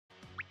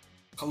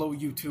Hello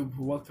YouTube,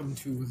 welcome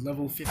to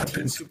level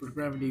 15 super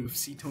gravity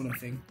with daytona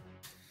thing.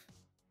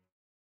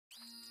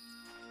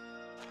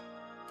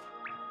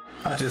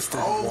 I just did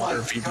water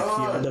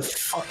PvP on the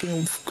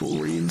fucking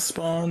green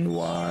spawn.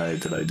 Why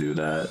did I do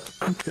that?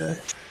 Okay.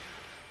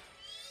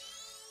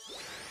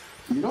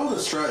 You know the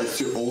strat is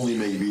to only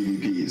make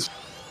VDPs.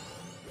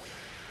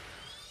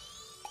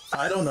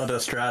 I don't know the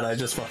strat, I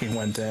just fucking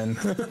went in.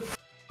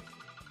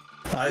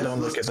 I don't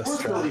look at the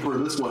strat. For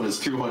this one is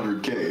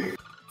 200k.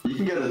 You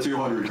can get a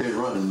 200k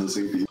run in this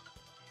AP.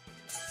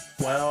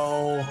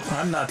 Well,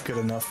 I'm not good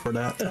enough for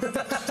that.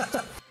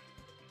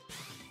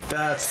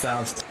 That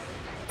sounds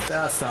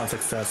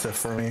excessive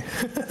for me.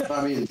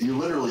 I mean, you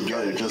literally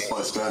get it just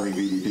by spamming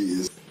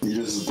VDPs. You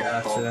just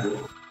gotcha.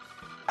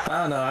 I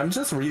don't know, I'm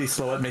just really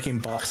slow at making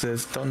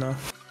boxes, don't know.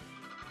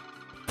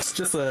 It's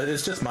just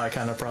my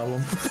kind of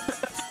problem.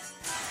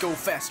 Go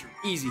faster,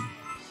 easy.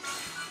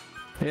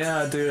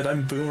 Yeah, dude,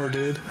 I'm boomer,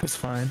 dude. It's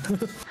fine.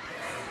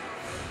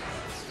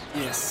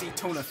 Yeah,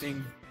 daytona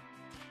thing.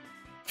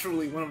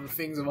 Truly one of the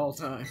things of all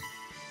time.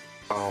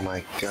 Oh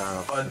my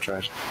god,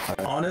 but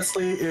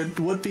honestly, it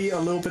would be a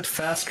little bit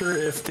faster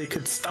if they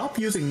could stop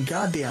using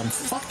goddamn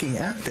fucking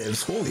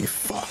actives. Holy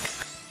fuck.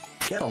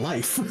 Get a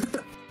life.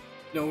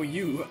 No,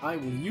 I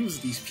will use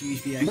these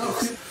PvP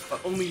actives, but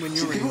only when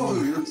you're people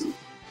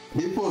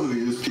who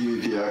use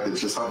PvP actives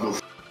just have no...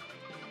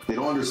 They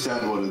don't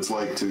understand what it's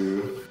like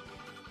to...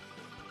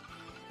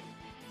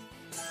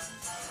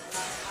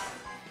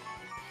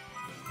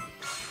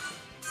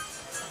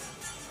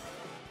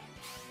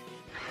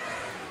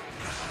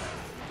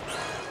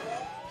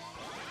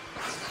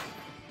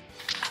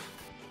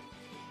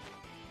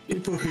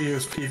 People who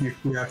use PvP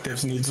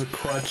actives needs a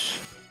crutch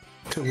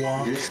to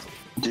walk. You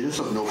just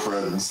have no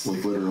friends,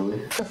 like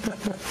literally.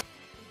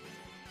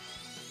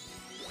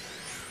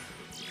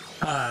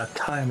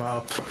 Time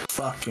up.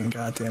 Fucking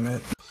goddamn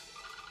it.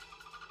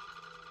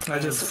 I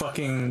just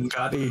fucking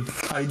got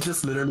I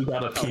just literally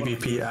got a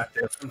PvP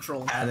active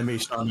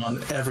animation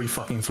on every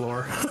fucking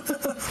floor.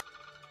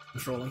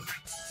 Controlling.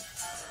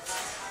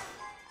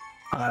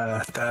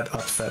 That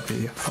upset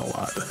me a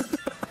lot.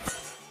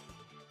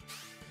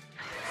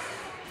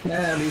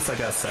 Yeah, at least I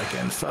got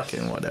second.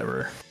 Fucking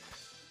whatever.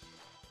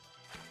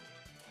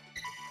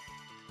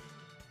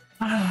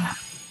 I'm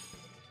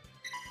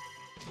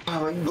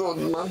good,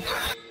 man.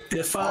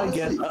 If I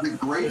Honestly, get the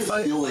greatest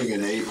feeling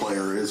in A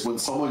player is when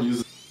someone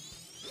uses.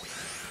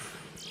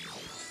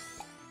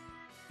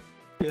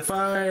 If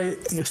I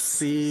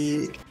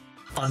see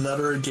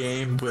another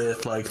game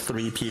with like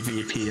 3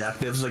 PvP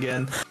actives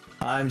again,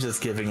 I'm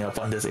just giving up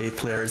on this 8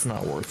 player. It's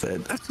not worth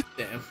it.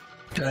 Damn.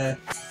 Okay.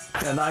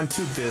 And I'm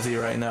too busy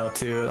right now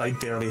too. I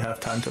barely have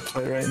time to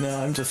play right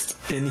now. I'm just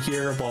in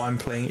here while I'm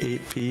playing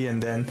 8P,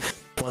 and then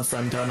once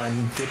I'm done,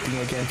 I'm dipping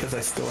again because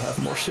I still have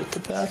more shit to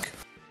pack.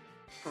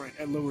 Alright,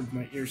 I lowered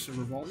my ear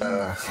server volume.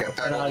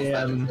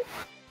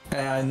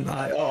 And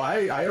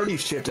I already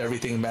shipped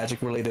everything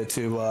magic related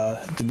to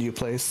the new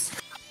place.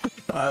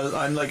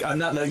 I'm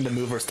not letting the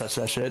movers touch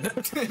that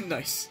shit.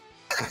 Nice.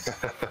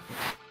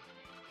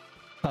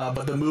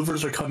 But the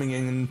movers are coming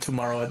in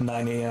tomorrow at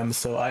 9 AM,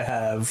 so I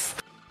have...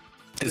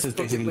 This is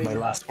basically my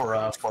last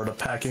for the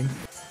packing.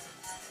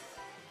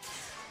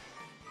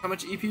 How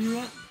much EP you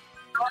at?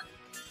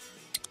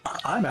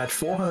 I'm at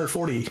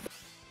 440.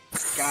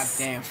 God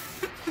damn.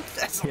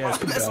 That's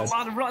a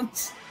lot of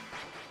runs.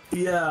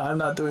 Yeah, I'm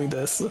not doing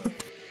this.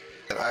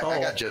 I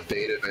got just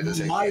baited by this.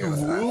 My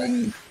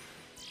room...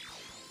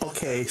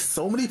 Okay,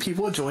 so many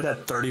people joined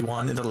at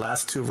 31 in the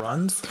last 2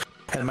 runs,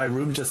 and my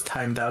room just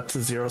timed out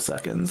to 0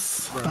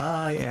 seconds. Right.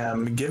 I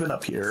am giving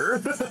up here.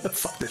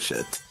 Fuck this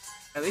shit.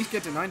 At least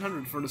get to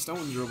 900 for the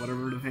stones or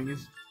whatever the thing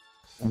is.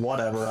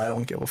 Whatever, I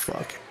don't give a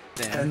fuck.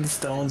 Damn. 10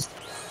 stones,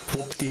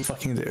 whoop-de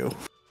fucking do.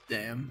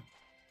 Damn.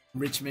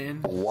 Rich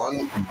man.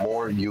 One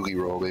more Yugi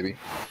roll, baby.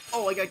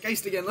 Oh, I got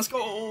Geist again. Let's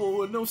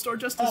go. No Star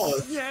Justice.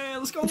 Oh, yeah,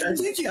 let's go. I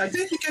think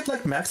you get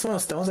like maximum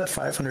stones at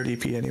 500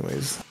 EP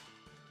anyways.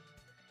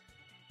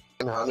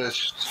 100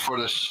 for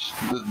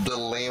the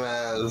lame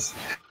ass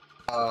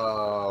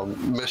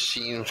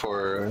machine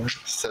for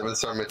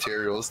 7-star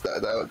materials.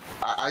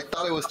 I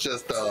thought it was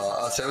just a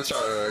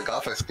 7-star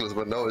Goth exclusive,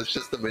 but no, it's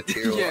just the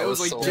material. Yeah, it was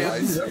like so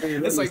gems. nice.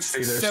 It's like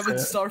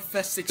 7-star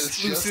Fest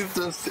exclusive.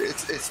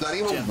 It's not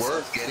even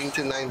worth getting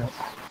to 9.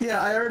 Yeah,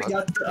 I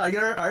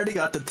already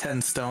got the 10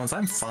 stones.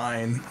 I'm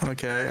fine.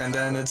 Okay, and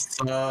then it's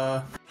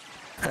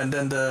and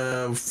then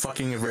the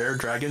fucking rare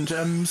dragon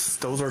gems.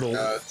 Those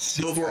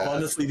were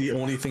honestly the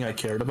only thing I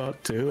cared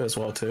about too, as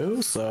well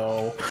too.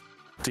 So.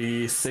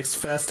 The 6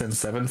 Fest and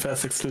 7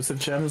 Fest exclusive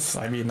gems,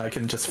 I mean, I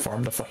can just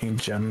farm the fucking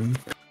gem.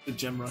 The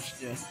gem rush,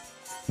 yeah.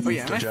 Oh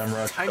yeah, the gem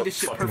rush timed this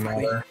shit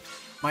perfectly. Matter.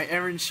 My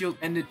Aaron shield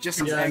ended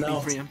just as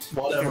Agni preempt.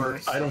 Whatever,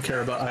 I don't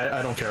care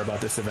about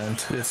this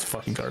event. It's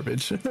fucking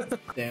garbage.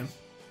 Damn.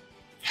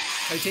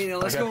 Titania,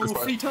 let's go,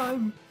 free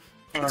time!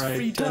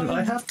 Alright, then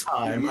I have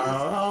time.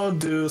 I'll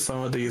do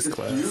some of these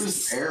quests.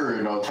 Use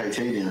Aaron on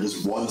Titania,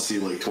 just once, see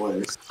like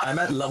twice. I'm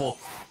at level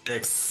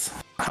 6.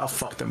 How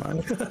fucked am I?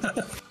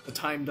 The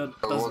time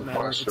doesn't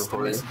matter, it's the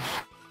message.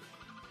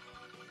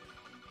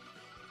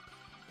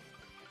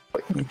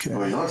 Okay.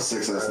 Oh, you have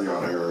 6 SD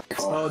on air.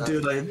 Oh,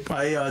 dude,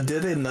 I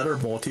did another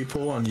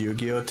multi-pull on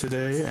Yu-Gi-Oh!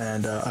 Today,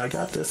 and I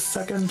got the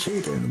second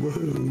Jaden.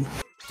 Woohoo!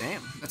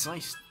 Damn, that's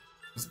nice.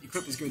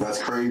 Equip is good.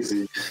 That's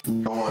crazy.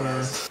 No one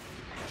has.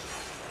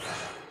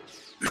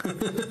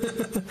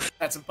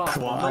 That's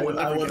impossible. Well, No one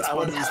I ever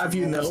would gets have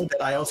you bonus. know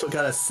that I also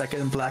got a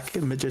second Black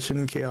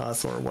Magician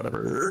Chaos or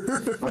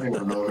whatever. I don't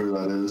even know who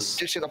that is.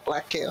 Just in a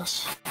black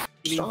chaos.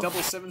 You mean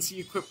double 7C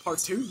equip part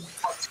 2?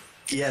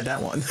 Yeah,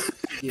 that one.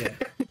 Yeah.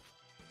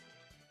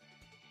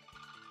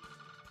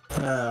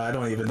 I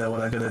don't even know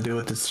what I'm gonna do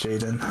with this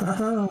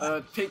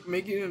Jaden. Take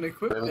making an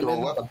equip Turn and into a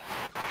then weapon.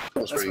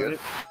 That's pretty good.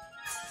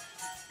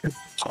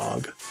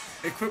 Hog.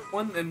 Equip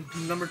 1 and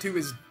number 2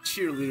 is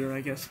cheerleader,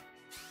 I guess.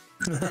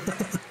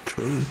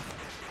 True.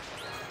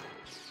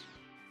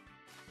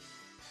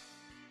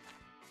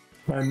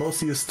 My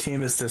most used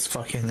team is this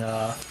fucking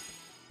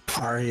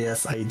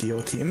RAS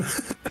ideal team.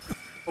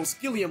 Oh,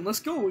 Skillium,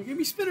 let's go! Give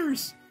me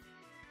spinners!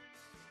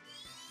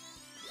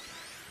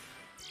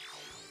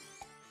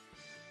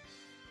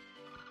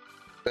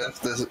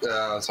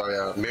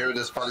 Miru,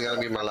 this is probably gonna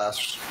be my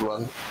last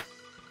run.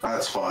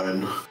 That's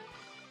fine.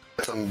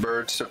 Some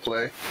birds to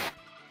play.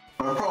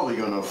 I'm probably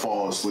gonna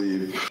fall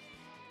asleep.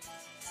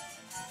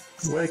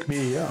 Wake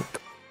me up.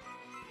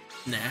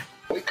 Nah.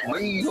 Wake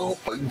me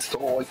up and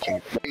so I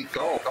can wake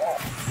up.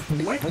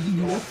 Wake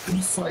me up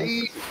and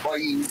save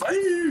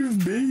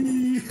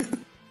me.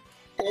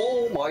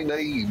 Call my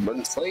name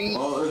and say.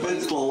 Well, if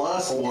it's the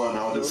last one,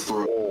 I'll just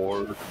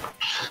throw.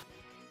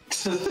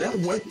 Yeah,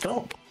 wake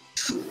up.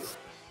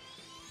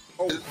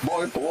 It's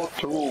my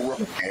bottle,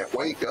 I can't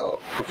wake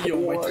up. Yo,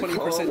 my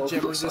before I 20% come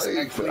gem to resist save.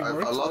 actually I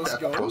works. love Let's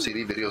that go. Pro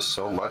CD video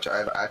so much.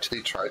 I've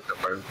actually tried to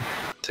learn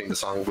sing the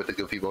song with the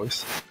goofy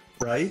voice.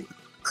 Right?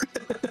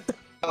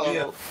 Oh,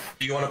 Yeah.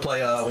 Do you want to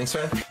play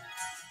Wingspan?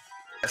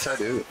 yes, I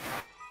do.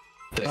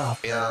 Oh,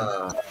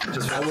 Yeah,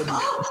 just I would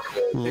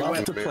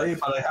love to play,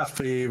 but I have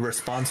to be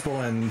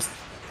responsible and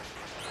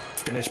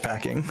finish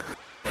packing.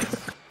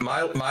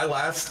 My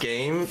last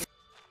game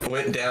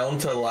went down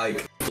to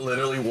like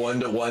literally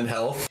 1-to-1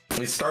 health.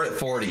 We start at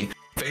 40,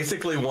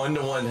 basically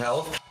 1-to-1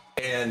 health,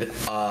 and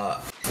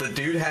the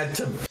dude had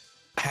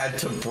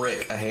to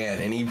brick a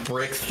hand, and he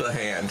bricked the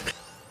hand,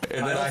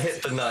 and then I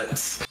hit the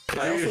nuts.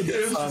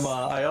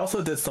 I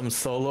also did some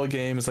solo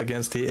games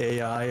against the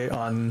AI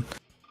on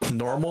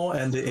normal,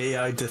 and the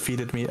AI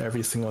defeated me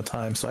every single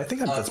time. So I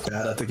think I'm just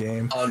bad at the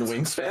game. On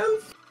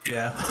Wingspan?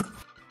 Yeah.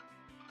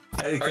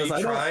 Are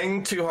you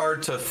trying too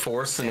hard to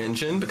force an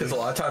engine? Because a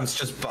lot of times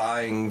just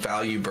buying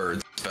value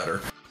birds is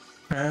better.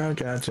 Oh,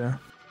 gotcha.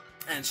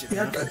 And shit.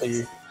 Yeah,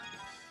 the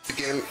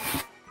game.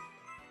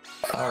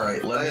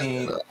 Alright, let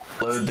me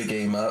load the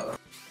game up.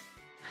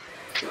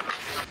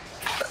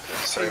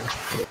 Sorry.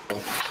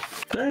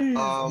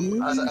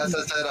 As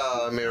I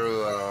said,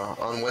 Miru,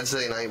 on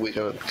Wednesday night we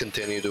can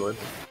continue doing.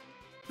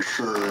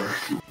 Sure,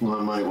 that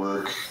might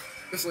work.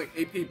 It's like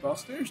AP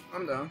busters?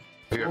 I'm down.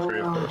 We are free,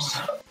 of course.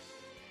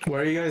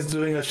 What are you guys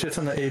doing a shit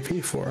on the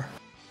AP for?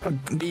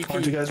 Aren't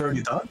you guys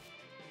already done?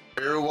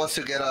 Miru wants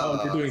to get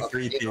a. you're doing a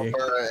 3P.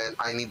 number, and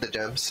I need the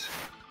gems.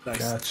 Nice.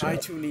 Gotcha. I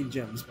too need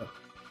gems, but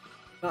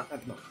not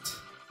at the moment.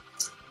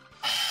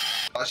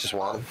 I just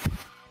want them.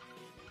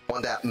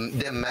 Want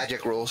them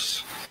magic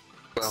rolls.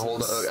 Gonna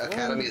hold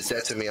Academy is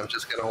dead to me. I'm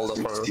just gonna hold up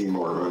for 16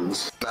 more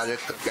runs. magic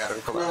to gather.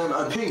 Man,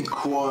 I pinged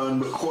Quan,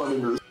 but Quan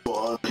didn't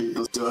respond. I hate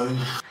this guy.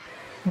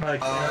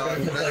 Like, You're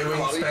gonna play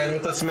Wingspan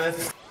with us,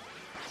 Smith?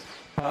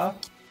 huh?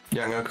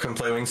 You're gonna come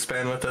play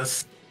Wingspan with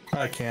us?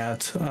 I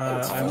can't.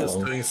 I'm just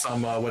doing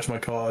some,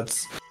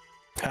 whatchamacallits,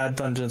 pad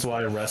dungeons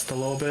while I rest a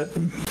little bit,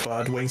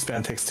 but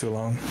Wingspan takes too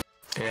long.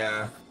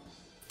 Yeah.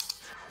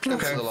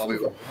 Okay. The lobby.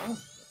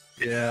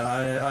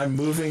 Yeah, I'm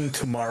moving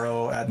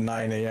tomorrow at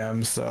 9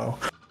 a.m., so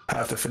I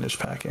have to finish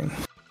packing.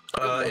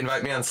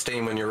 Invite me on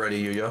Steam when you're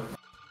ready, Yuyo.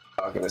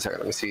 Give me a second.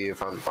 Let me see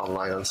if I'm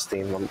online on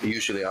Steam. I'm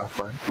usually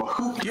offline.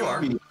 You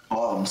are.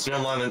 Bombs. You're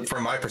online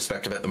from my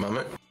perspective at the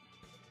moment.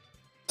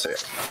 So yeah.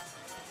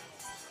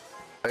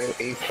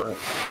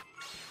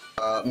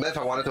 Myth,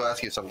 I wanted to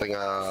ask you something.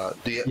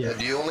 Do you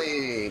have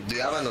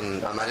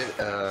a Magic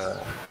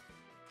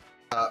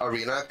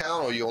Arena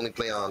account, or you only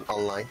play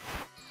online?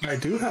 I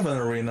do have an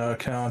arena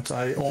account.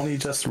 I only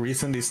just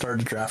recently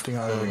started drafting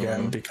on it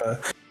again because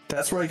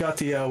that's where I got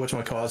the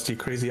the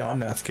crazy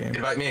Omnath game.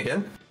 Invite me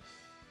again?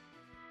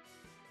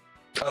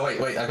 Oh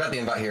wait, I got the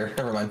invite here.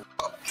 Never mind.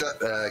 Oh,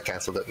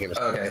 canceled it.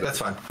 Okay, that's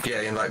fine.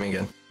 Yeah, invite me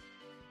again.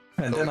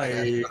 And then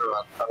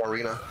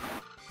Arena.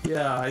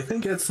 Yeah, I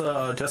think it's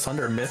just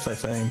under Myth, I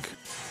think.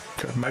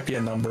 It might be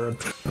a number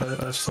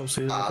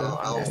associated with it.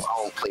 I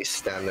don't play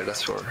standard,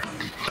 that's for.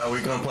 Are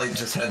we gonna play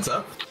just heads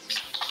up?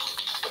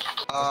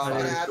 I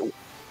had 1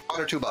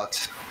 or 2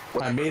 bots.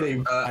 I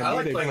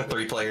like playing with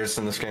 3 players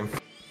in this game.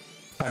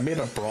 I made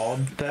a brawl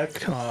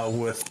deck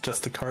with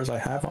just the cards I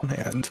have on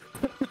hand.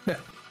 I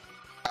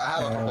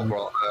have a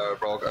couple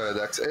brawl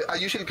decks. I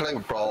usually play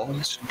with brawl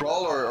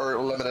or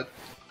limited.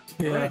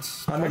 Yeah, Right,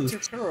 I'm back in, to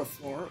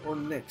Terraflor or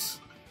Nyx.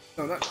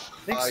 No, not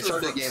Nyx. I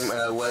started the reverse.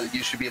 game. Well,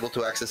 you should be able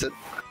to access it.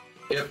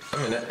 Yep,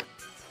 I'm in it.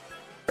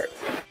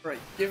 Right,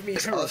 give me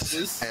It's her, us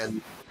please.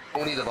 and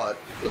only the bot.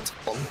 Let's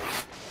go.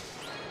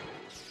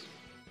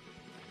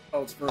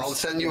 Oh, it's first. I'll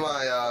send you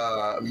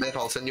my Myth.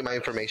 I'll send you my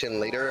information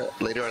later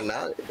on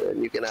that,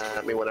 and you can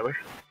add me whenever.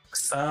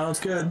 Sounds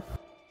good.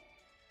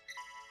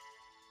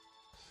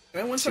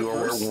 Can I one See shot what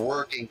verse? we're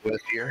working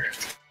with here.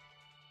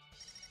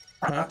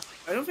 Huh?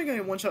 I don't think I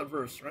can one shot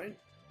verse, right?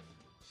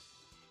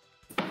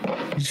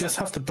 You just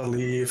have to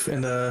believe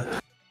in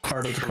the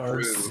heart of the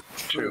cards.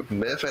 True.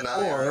 Myth and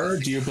I. Or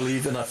do you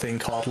believe in a thing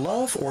called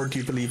love, or do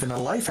you believe in a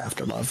life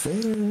after love?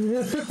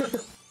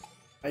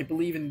 I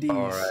believe in these.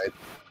 All right.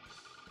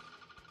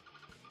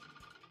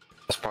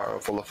 It's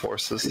powerful of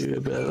forces. Do you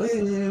believe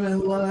in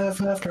life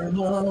after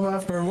love,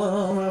 after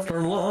love,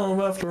 after love,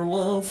 after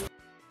love?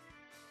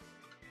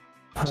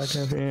 I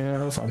can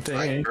feel something.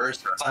 I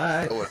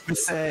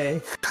say,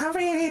 I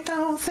really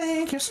don't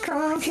think you're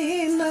strong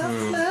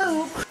enough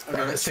now. I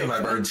haven't seen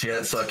my birds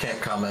yet, so I can't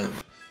comment.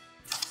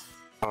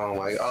 Oh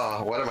my!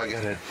 Oh, what am I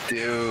gonna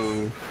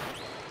do?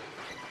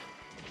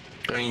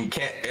 I mean,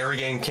 every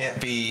game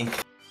can't be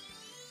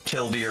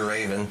kill deer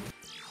raven.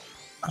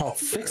 Oh,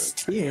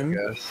 fixed team.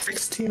 Yes.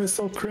 Fixed team is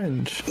so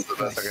cringe. That's the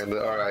best I can do.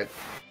 All right.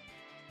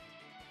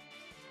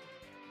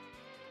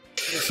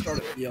 Let's start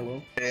at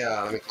yellow.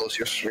 Yeah, let me close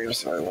your stream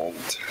so I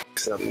won't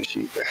accidentally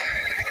cheat.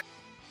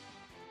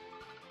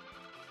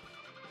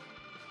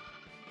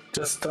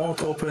 Just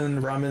don't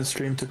open ramen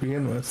stream to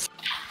begin with.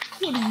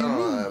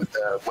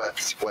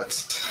 Wets.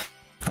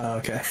 Oh,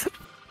 okay.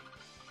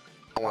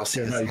 I want to see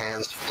Yeah, his nice.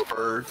 hands full of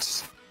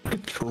birds.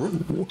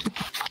 True.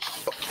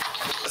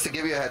 Just to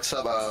give you a heads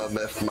up,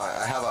 Myth,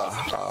 I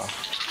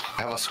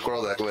have a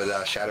squirrel deck with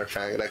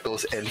Shatterfang that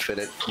goes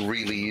infinite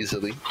really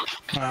easily.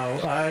 Wow,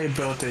 I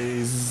built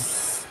a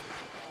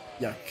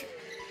Yuck.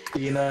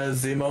 Dina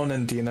Zimon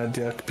and Dina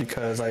deck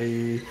because I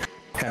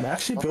am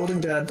actually building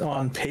that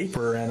on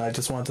paper and I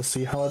just want to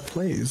see how it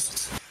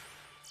plays.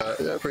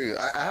 Yeah, pretty good.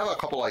 I have a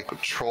couple like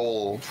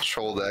troll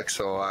decks,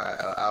 so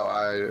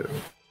I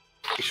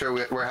make sure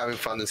we're having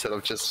fun instead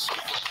of just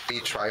me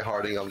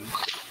try-harding on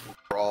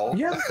brawl.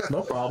 Yeah,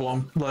 no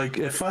problem. Like,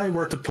 if I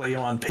were to play you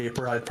on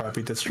paper, I'd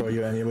probably destroy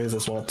you anyways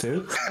as well,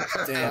 too.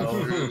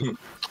 Damn.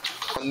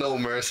 No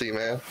mercy,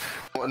 man.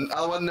 I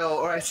want to know.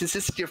 All right, since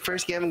this is your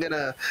first game, I'm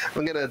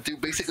gonna do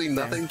basically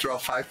nothing. Draw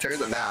 5 turns.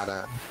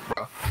 Nah,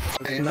 bro.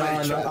 Okay, No,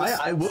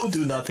 I will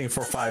do nothing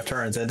for 5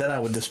 turns, and then I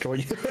would destroy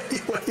you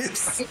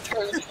anyways.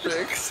 Turn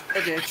 6.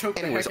 Okay, I choked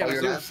the Anyways, heck out all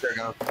of your this. lands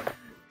are gone.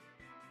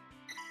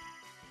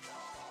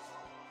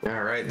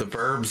 Alright, the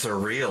burbs are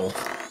real.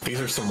 These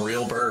are some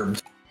real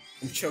burbs.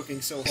 I'm choking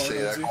so hard. Say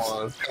that.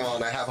 on Come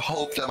on. I have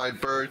hope that my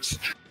birds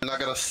are not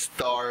gonna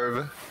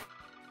starve.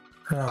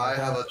 Oh, I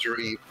have a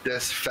dream.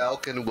 This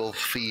falcon will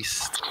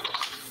feast.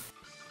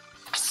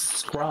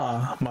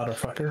 Scraw,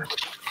 motherfucker.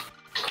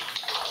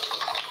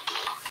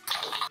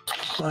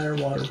 Fire,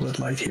 water, with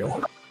light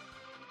heal.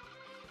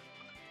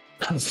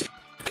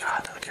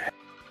 God, okay.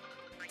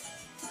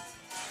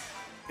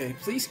 Okay,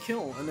 please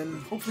kill, and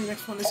then hopefully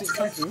next one isn't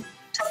kung fu.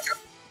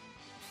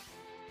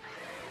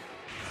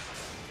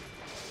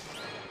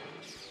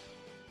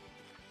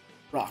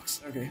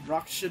 Rocks. Okay,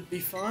 rocks should be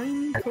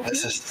fine.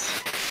 This is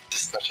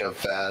such a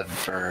bad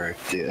bird,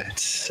 dude.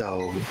 It's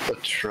so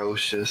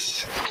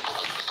atrocious.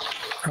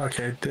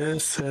 Okay,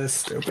 this is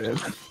stupid.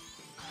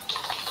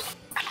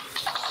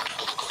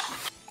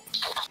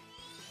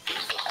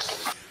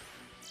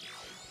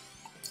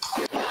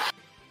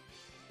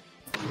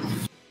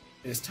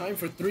 It's time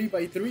for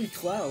 3x3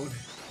 cloud.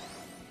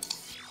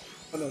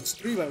 Oh no, it's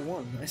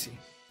 3x1. I see.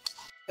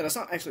 Yeah, that's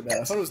not actually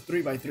bad. I thought it was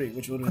 3x3,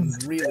 which would have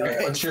been really Alright,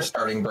 bad. what's your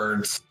starting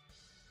birds?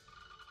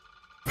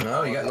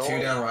 No, you got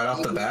 2 down right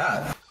off the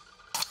bat.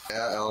 Yeah,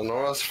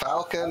 Eleonora's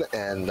falcon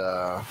and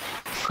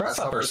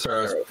Grasshopper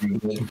Sparrow's pretty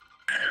good.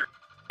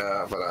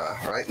 but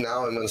right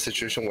now I'm in a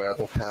situation where I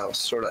don't have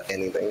sort of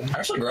anything.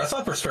 Actually,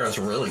 Grasshopper Sparrow's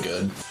really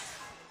good.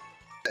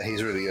 Yeah,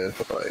 he's really good.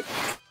 Like,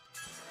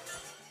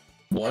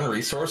 1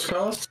 resource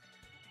cost?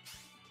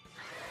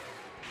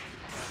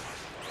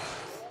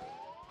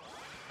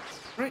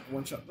 Right,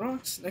 one shot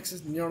rocks. Next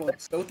is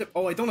Nyarlathotep.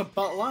 Oh, I don't have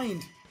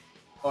blind.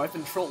 Oh, I've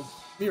been trolled.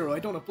 Miro, I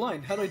don't have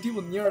blind. How do I deal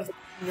with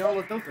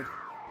Nyarlathotep?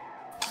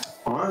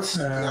 What?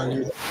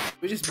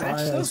 We just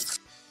matched those.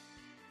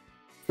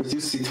 If you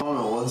see Tom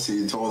at 1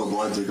 seed, all the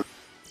blinds are gone.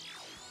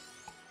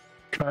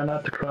 Try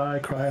not to cry,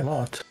 cry a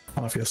lot,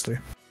 obviously.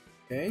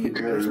 Okay, Who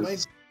there's my...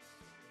 cares?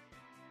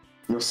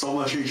 You have so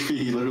much HP,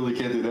 he literally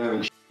can't do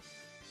damage.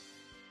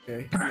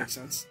 Okay, that makes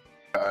sense.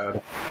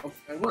 God. Oh,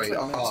 I will Wait, try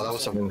oh, that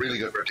was a really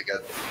good bird to get.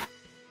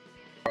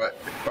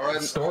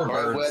 Alright,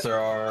 Storebirds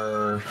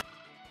are...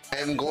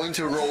 I'm going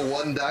to roll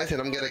 1 dice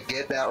and I'm gonna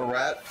get that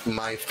rat.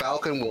 My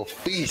falcon will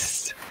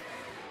feast.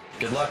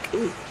 Good luck.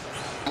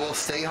 Will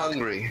stay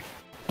hungry.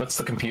 What's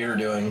the computer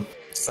doing?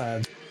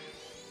 Sad.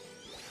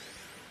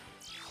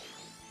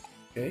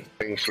 Okay,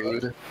 Bring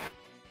food.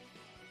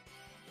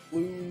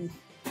 blue...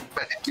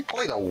 Man, you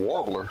played a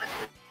warbler.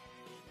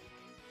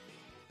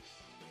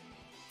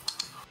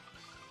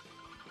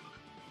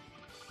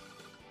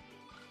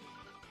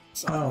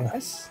 Something Oh. like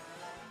this.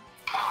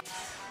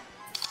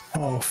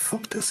 Oh,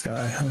 fuck this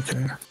guy.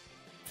 Okay.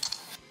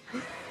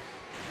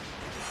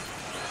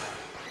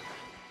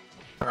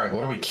 Alright,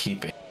 what are we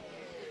keeping?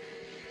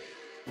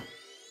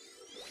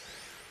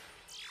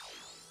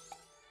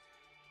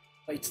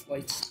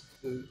 Lights,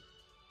 food.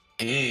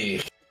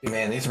 Eee.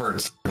 Man, these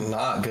birds are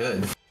not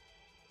good.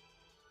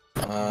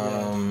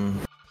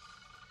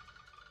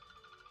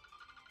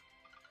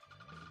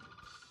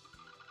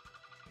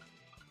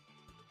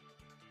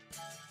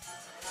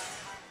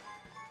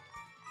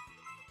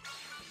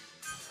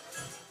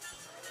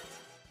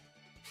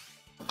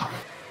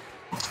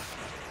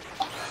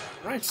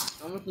 Right,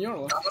 I'm with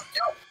Yarla.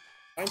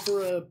 Time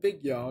for a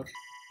big yog.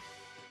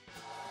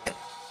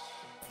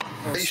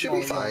 You should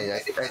be fine. I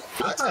see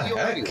you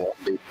already won,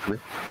 basically.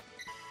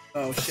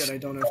 Oh shit, I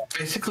don't have...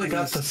 Basically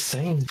got the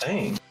same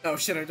thing. Oh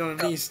shit, I don't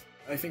have these.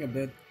 I think I'm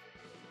dead.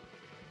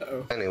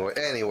 Uh-oh.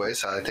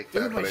 Anyways, I take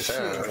back what I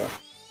said.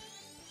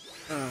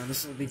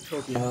 This will be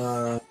copious.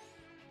 I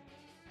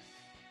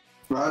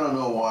don't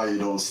know why you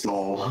don't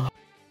stall.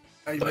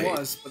 I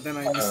was, but then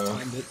I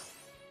mistimed it.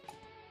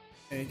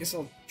 Okay, I guess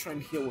I'll try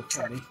and heal with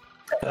Caddy.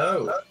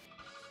 Oh.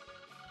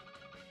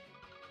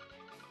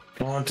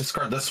 I want to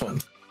discard this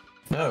one.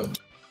 No.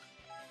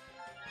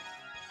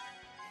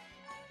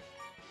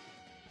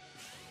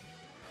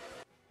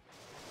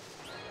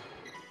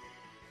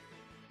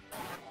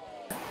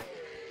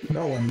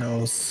 No one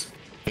knows.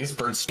 These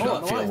birds do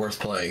not feel worth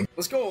playing.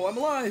 Let's go, I'm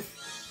alive!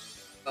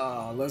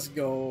 Let's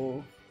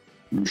go.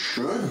 You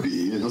should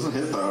be. It doesn't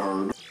hit that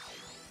hard.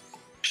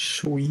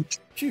 Sweet.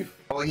 Phew.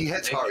 Oh, he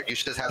hits hard. You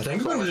should just have. I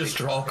think I'm gonna just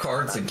draw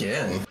cards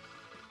again.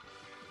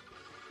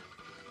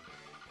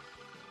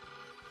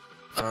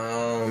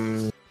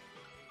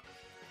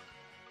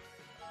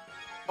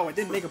 Oh, I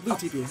didn't make a blue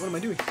TP. What am I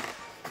doing?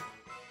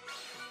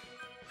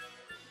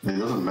 It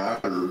doesn't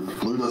matter.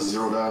 Blue does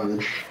 0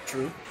 damage.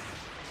 True.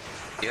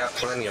 You have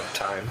plenty of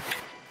time.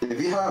 If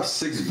you have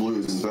 6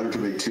 blues, it's better to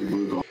make 2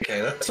 blue cards.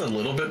 Okay, that's a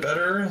little bit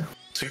better.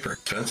 Super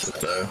expensive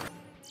though.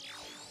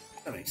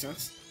 That makes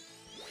sense.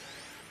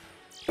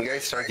 Oh, You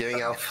guys start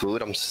giving out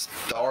food. I'm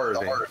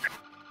starving. You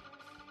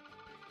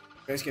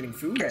guys getting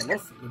food? I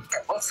love food.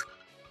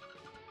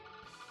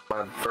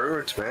 My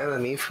birds, man.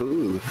 I need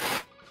food.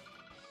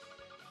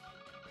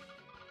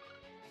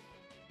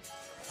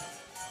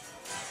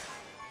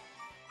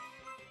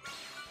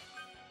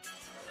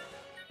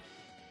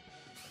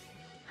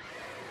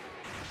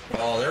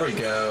 Oh, there we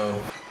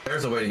go.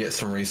 There's a way to get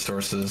some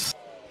resources.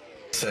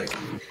 Sick.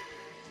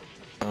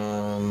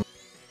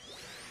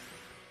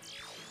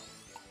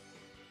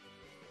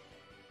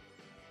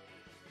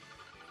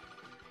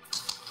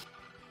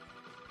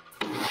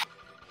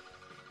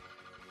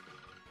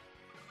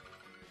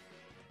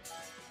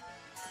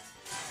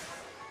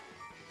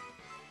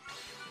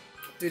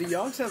 Do the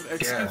Yogs have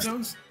execute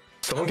zones?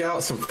 Someone get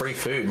out some free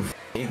food.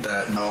 Need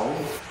that. No.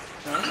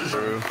 No?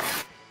 True.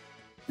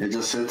 It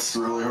just hits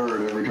really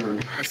hard every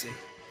turn. I see.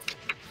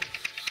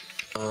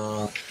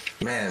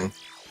 Man,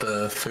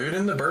 the food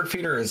in the bird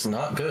feeder is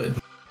not good.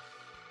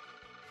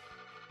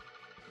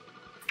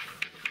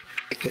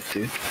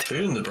 Dude.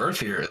 Food in the bird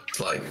feeder, it's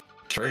like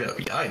straight up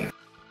yikes.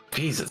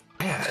 Jeez, it's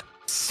bad.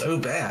 So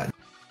bad.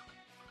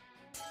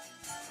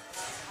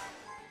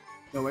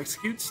 No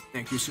executes?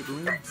 Thank you,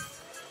 Superman.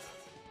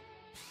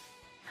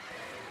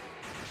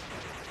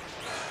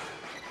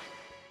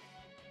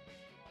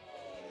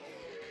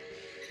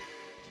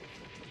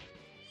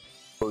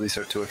 Well, these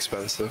are too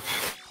expensive.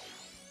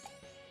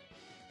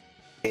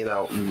 You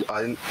know, come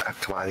on,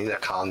 I need a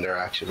condor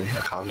actually.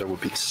 A condor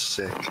would be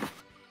sick.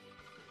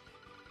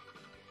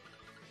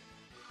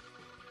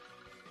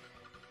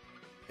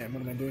 Yeah,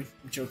 what am I doing?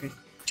 I'm joking.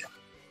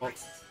 Well,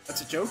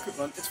 that's a joke,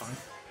 but it's fine.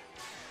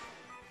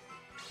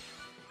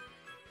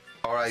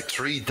 Alright,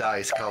 3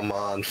 dice, come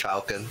on,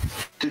 Falcon.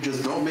 Dude,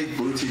 just don't make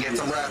blue TPAs. Get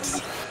some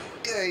reps.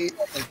 Yay!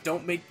 Like,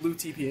 don't make blue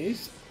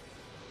TPAs?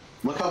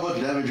 Look how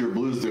much damage your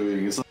blue's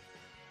doing. It's like...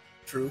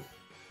 True.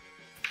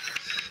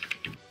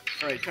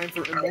 Alright, time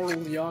for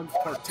Immortal Yog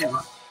Part 2.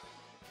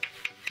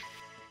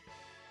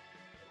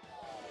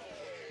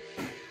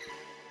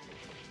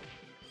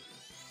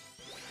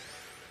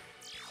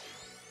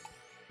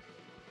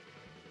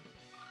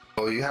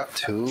 Oh, you have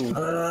 2?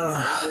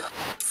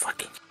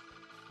 Fuck it.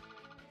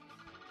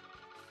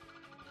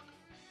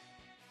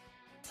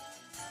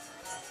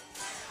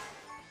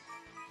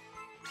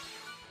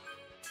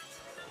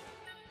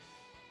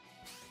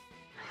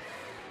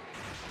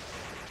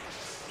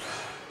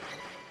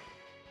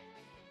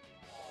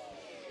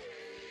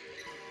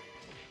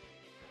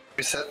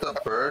 You set the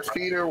bird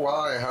feeder?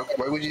 Why?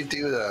 Why would you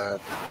do that?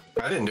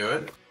 I didn't do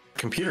it.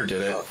 Computer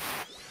did it.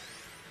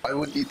 Why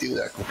would you do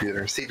that,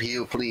 computer?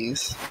 CPU,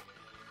 please.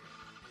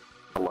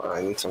 Come on,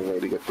 I need some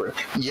really good bird.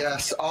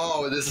 Yes!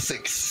 Oh, this is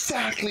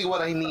exactly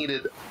what I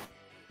needed!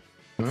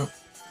 This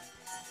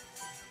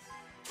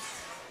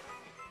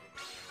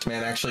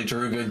man actually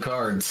drew good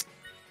cards.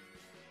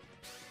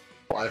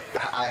 Well,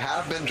 I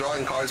have been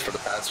drawing cards for the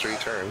past 3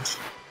 turns.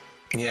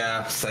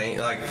 Yeah, same.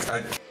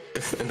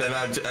 And then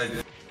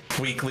I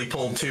weekly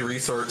pulled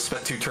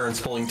spent 2 turns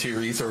pulling 2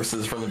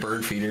 resources from the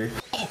bird feeder.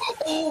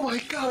 Oh my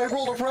god, I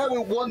rolled around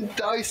with 1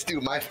 dice,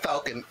 dude. My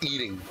Falcon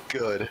eating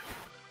good.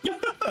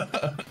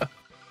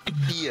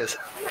 He is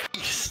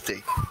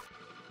feasting.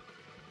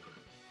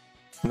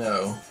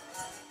 No.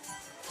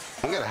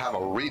 I'm gonna have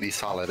a really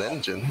solid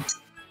engine.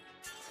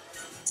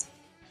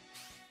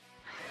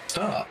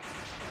 Stop.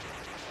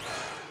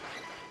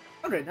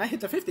 Alright, I hit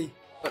the 50,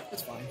 but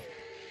that's fine.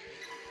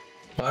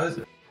 Why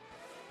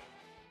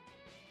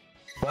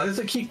does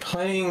it keep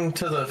playing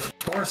to the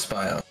forest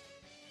biome?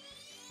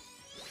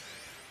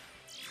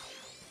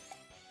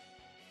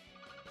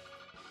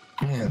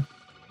 Man,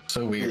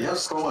 so weird. You have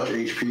so much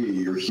HP,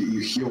 you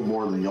heal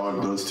more than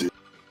Yogg does too.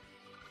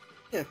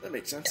 Yeah, that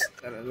makes sense.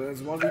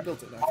 That's why we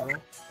built it, after all.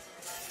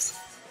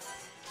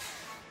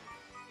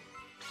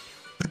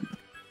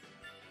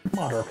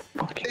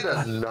 Motherfucking Hit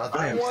another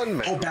I am one,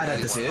 man. so bad at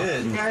this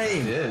game.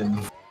 Did.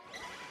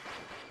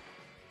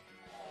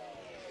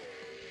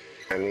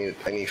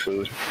 I need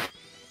food.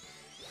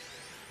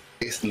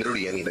 It's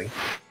literally anything.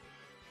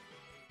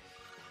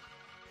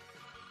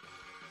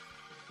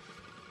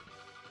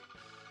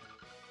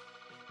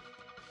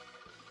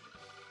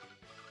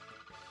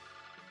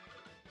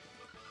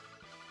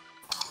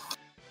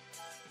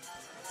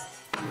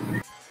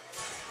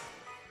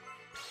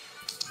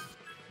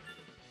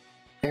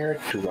 Where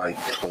do I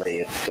play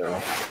it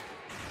though?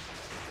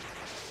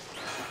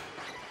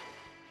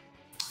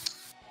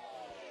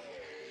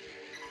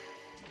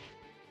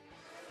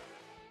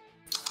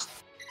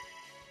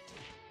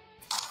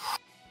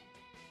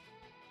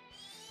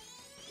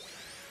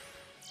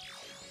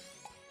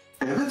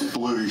 If it's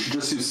blue, you should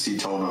just use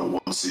Daytona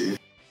at 1C.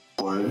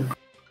 Play.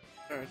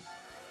 Alright.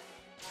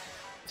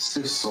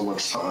 Saves so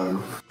much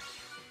time.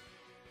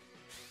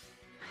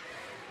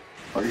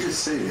 Oh, you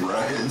just save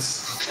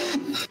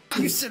dragons.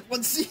 You said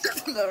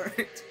 1C?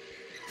 Alright.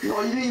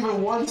 No, you didn't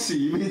even 1C,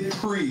 you made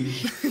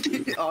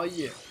 3. Oh,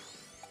 yeah.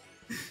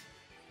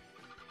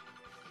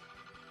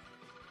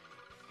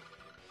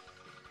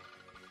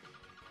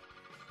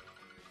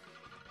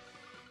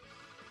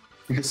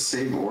 You just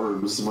save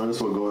orbs, might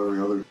as well go every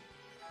other.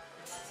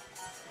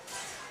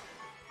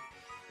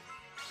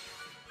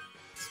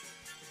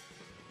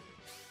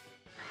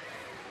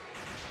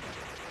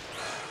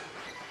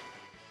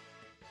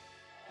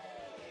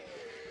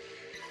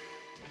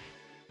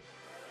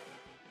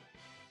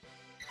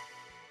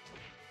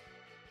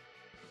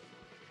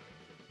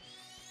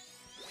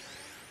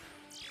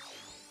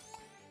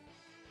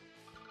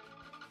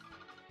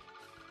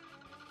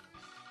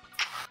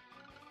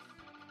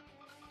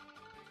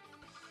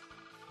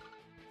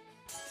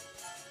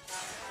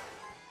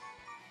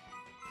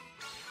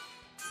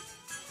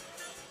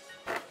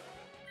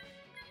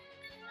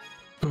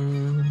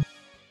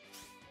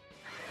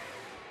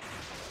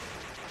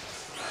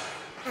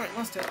 Alright,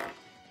 last hit.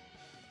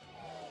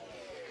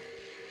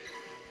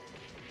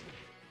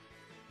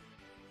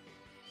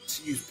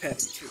 Let's use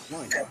Petty too,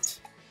 why not?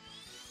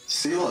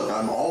 See, look,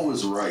 I'm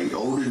always right.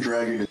 Odin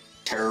Dragon is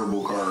a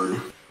terrible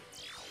card.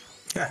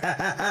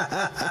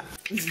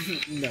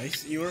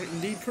 Nice, you are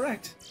indeed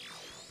correct.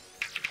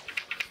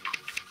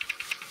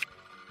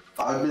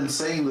 I've been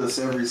saying this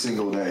every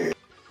single day.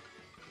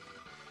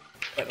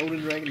 That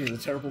Odin Dragon is a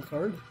terrible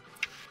card?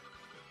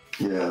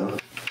 Yeah.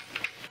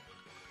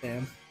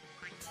 Damn.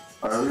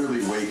 I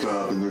literally wake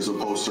up and there's a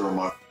poster on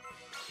my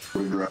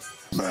Odin Dragon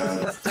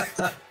bad.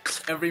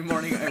 Every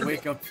morning I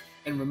wake up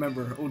and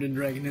remember Odin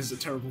Dragon is a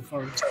terrible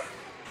card.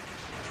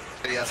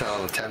 He has it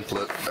on a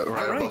template right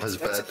Alright, above his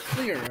that's bed.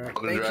 clear.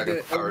 Odin Thank Dragon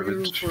you to LMiru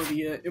garbage. for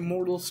the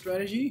immortal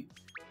strategy.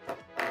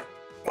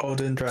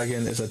 Odin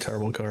Dragon is a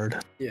terrible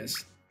card.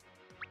 Yes.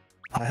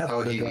 I have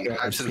Oh, Odin he Dragon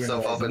hypes here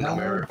himself up in the now,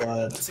 mirror.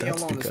 But See how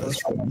that's long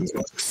this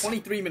because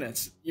 23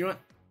 minutes. You know what?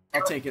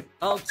 I'll take it.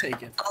 I'll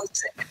take it.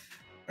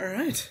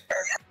 Alright.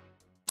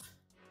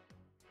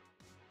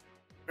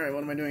 Alright,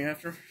 what am I doing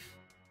after?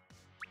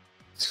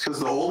 It's because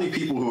the only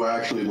people who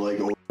actually like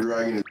Odin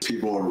Dragon is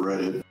people on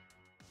Reddit.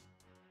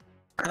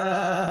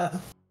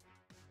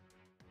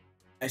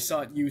 I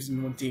saw it used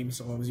in one team,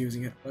 so I was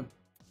using it, but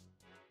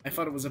I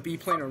thought it was a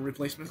B-plane or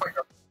replacement.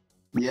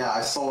 Yeah,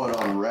 I saw it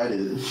on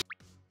Reddit.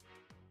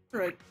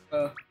 Alright,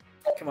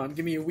 come on,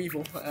 give me a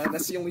Weevil.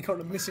 That's the only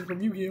card I'm missing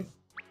from Yu-Gi-Oh!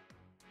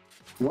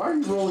 Why are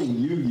you rolling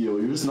Yu-Gi-Oh?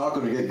 You're just not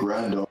gonna get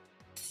Grando.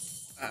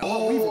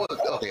 Oh,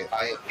 okay,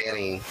 I am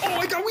getting. Oh,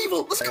 I got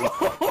Weevil! Let's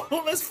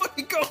go! Let's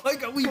fucking go! I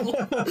got Weevil!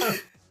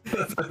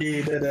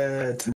 he did it.